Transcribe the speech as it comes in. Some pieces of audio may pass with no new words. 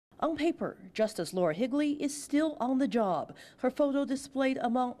On paper, Justice Laura Higley is still on the job. Her photo displayed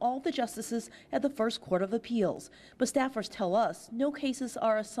among all the justices at the First Court of Appeals. But staffers tell us no cases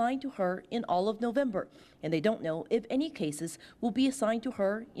are assigned to her in all of November, and they don't know if any cases will be assigned to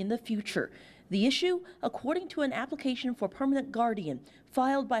her in the future. The issue, according to an application for permanent guardian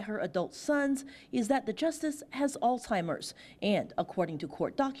filed by her adult sons, is that the justice has Alzheimer's. And according to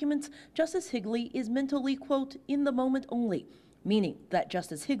court documents, Justice Higley is mentally, quote, in the moment only, meaning that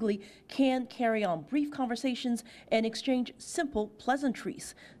Justice Higley can carry on brief conversations and exchange simple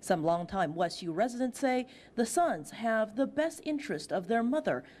pleasantries. Some longtime West U residents say the sons have the best interest of their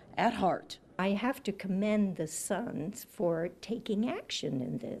mother at heart. I have to commend the sons for taking action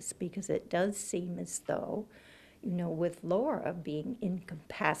in this, because it does seem as though, with Laura being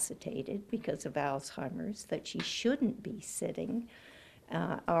incapacitated because of Alzheimer's, that she shouldn't be sitting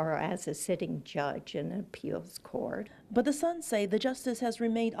or as a sitting judge in an appeals court. But the sons say the justice has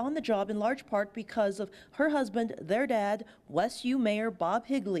remained on the job in large part because of her husband, their dad, West U Mayor Bob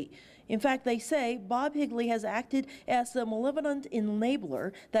Higley. In fact, they say Bob Higley has acted as the malevolent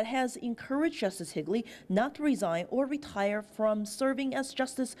enabler that has encouraged Justice Higley not to resign or retire from serving as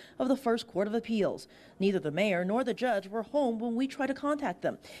Justice of the First Court of Appeals. Neither the mayor nor the judge were home when we tried to contact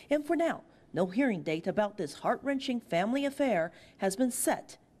them. And for now, no hearing date about this heart-wrenching family affair has been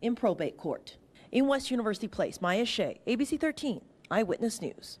set in probate court. In West University Place, Maya Shea, ABC 13 Eyewitness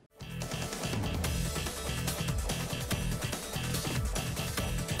News.